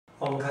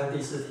我们看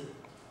第4题，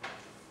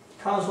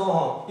他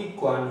说一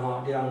管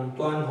两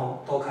端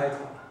都开口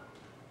了，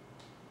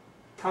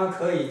它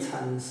可以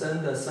产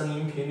生的声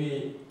音频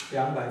率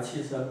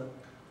270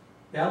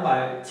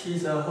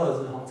赫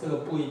兹这个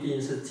不一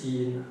定是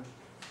基因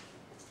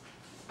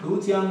如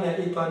将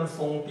一端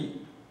封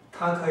闭，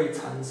它可以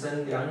产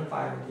生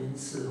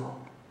204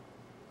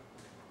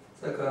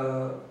这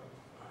个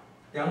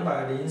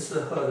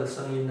204赫的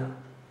声音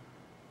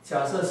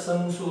假设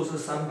声速是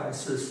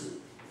340，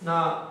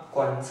那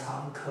管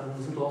长可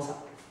能是多少？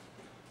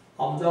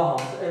我们知道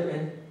是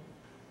Fn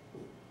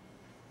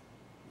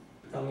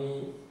等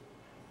于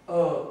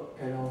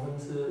2L 分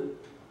之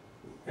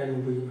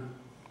NV 嘛，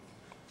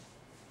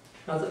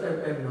那这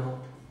Fm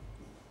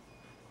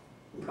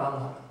刚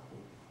好，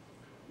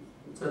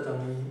这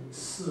等于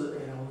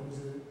4L 分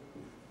之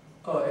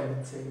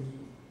2m 减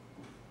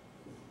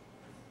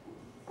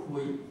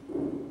1V，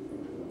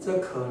 这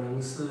可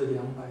能是272，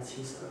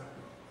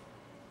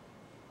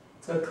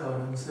这可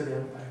能是204。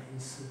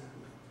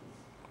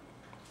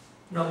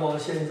那么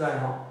现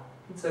在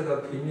这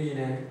个频率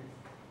呢？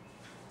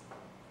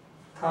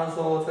他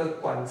说这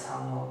管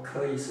长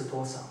可以是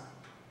多少？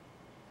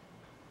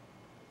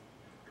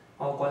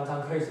管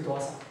长可以是多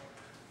少？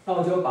那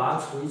我就把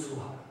它除一除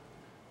好了，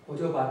我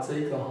就把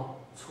这个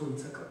除以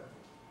这个，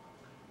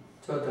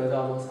就得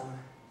到多少呢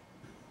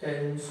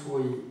 ？n 除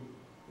以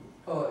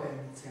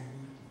2m 减1，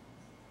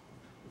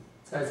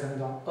再乘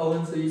到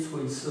1/2除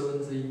以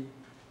1/4，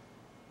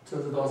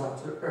就是多少？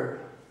就是2了。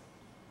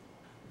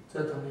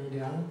这等于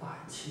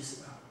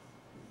272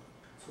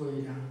除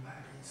以204。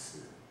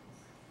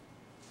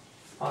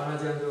好，那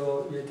这样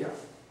就约掉。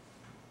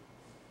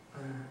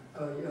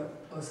212、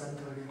23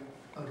得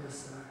6，26、12，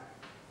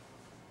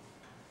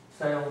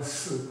再用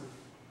4，4、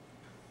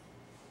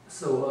5、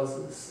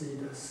20，4、1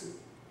得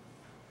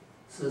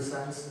4，4、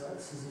3、12、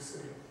14、16。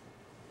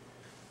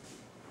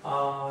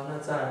那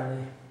再来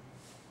呢？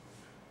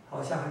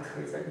好像还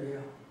可以再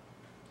约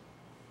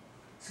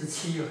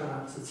17有看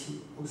到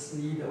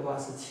17，51的话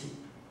是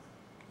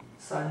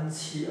7，3、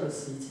7、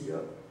21记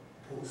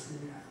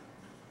2，51。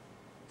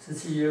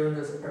17约分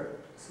的是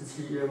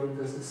2，17约分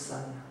的是3。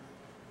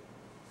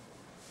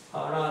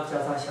好，那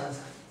交叉相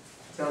乘，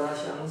交叉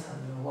相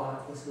乘的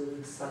话就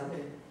是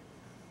3n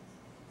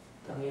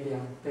等于2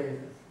倍的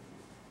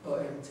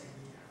2m 减1，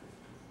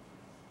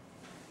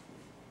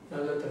那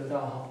就得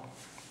到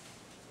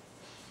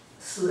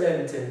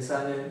4m 减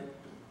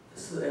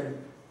3n，4m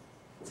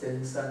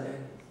减3n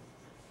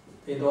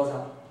等于多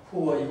少？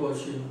负2移过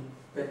去嘛，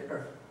变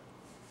2。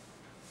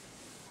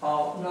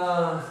好，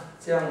那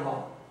这样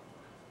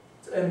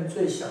这 m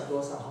最小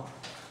多少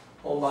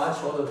我们把它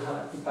求的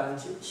它一般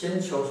解，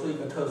先求出一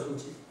个特殊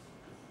解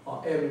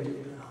，m0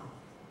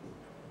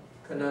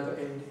跟那个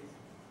m0，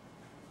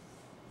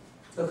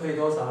这可以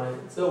多少呢？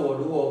这我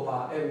如果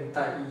把 m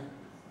带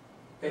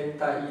1，n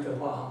带1的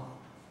话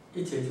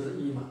一解就是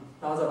1嘛，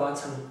然后再把它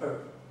乘以2，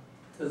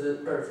这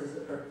是2，这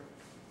是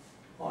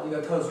2，一个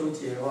特殊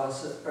解的话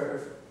是2。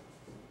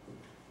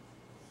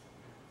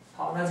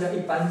好，那这样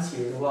一般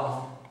解的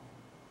话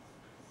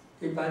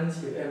一般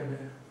解 m 呢，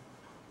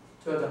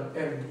就等于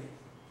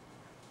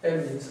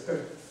m0 是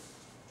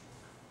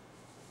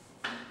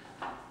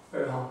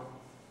2，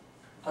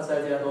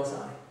再加多少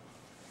呢？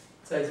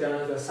再加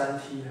那个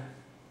3t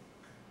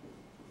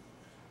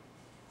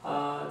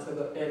这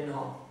个 n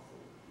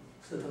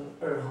是等于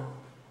2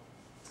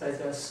再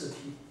加4t，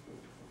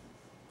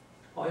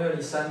因为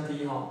你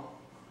3t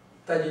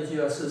带进去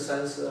要是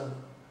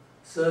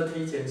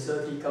32，12t 减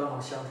12t 刚好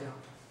消掉，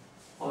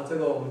这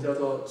个我们叫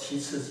做七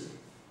次解，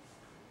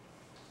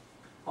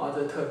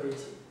这特别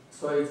解，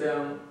所以这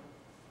样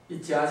一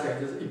加起来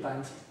就是一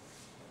般解。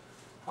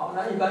好，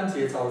那一般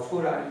解找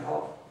出来以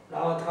后，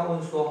然后他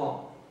问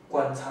说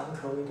管长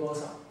可为多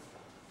少？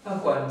那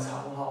管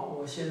长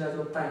我现在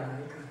就带哪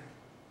一个呢？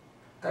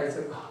带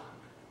这个好了。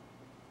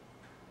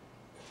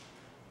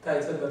带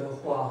这个的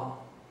话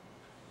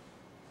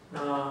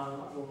那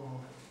我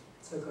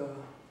这个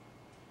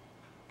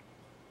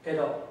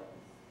L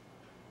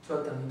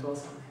就等于多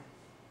少呢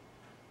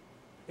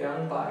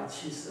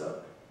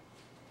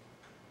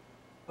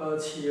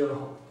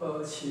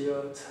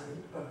？272，272乘以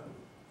2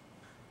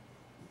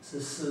是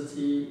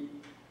4G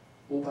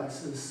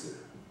 544。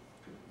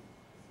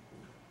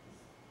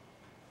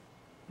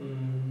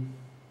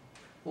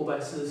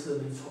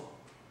544没错。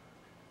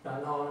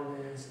然后呢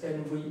是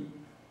NV，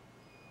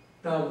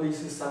 那 V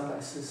是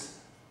340，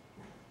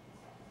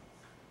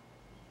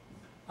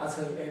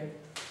乘以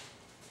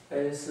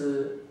n，n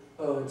是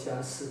2加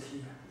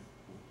4t。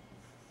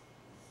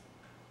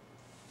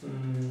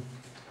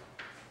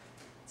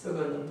这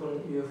个能不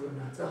能约分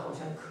呢？这好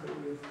像可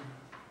约分。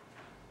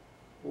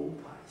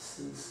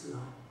544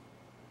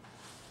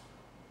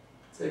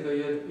这个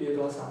约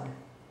多少呢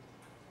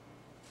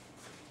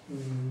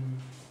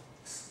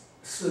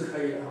？4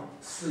可以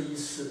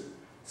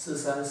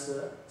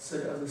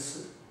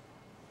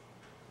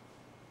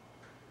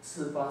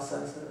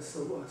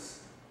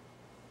414，414，424，45832，452，4，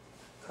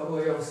可不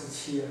可以用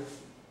17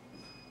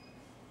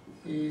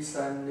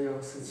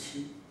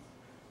 13617。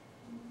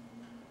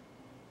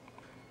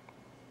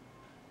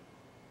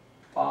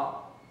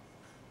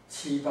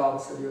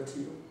7×856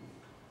记录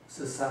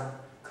，13，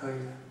可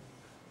以了。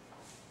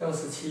用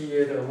17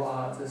约的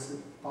话，这是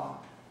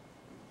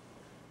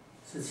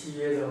8；17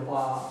约的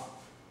话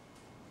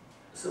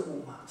是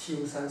5嘛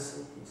，7×5=35，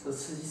是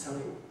17乘以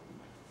5，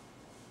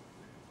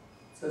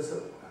这是5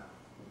了。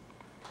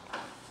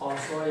哦，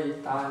所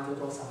以答案就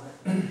多少呢？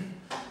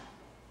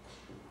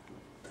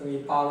等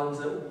于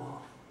5/8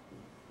哈，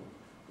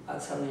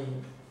乘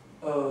以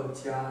2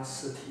加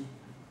4t。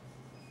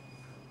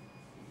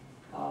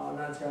好，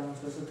那这样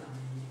就是等于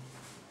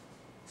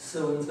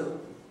5/4，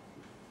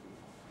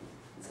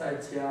再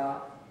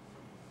加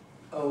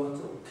5/t，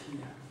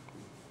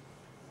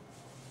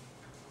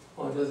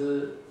就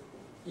是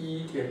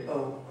1.25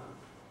嘛，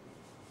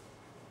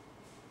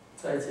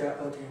再加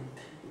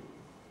2.5t。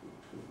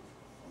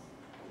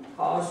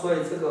好，所以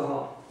这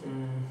个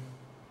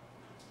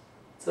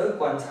这个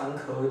管长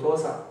可为多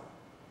少？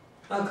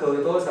那可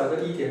为多少就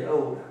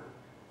1.25了，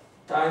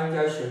大家应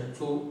该选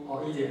猪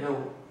1.25。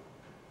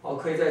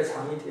可以再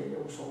长一点也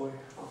无所谓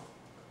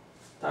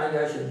大家应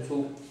该选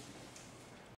猪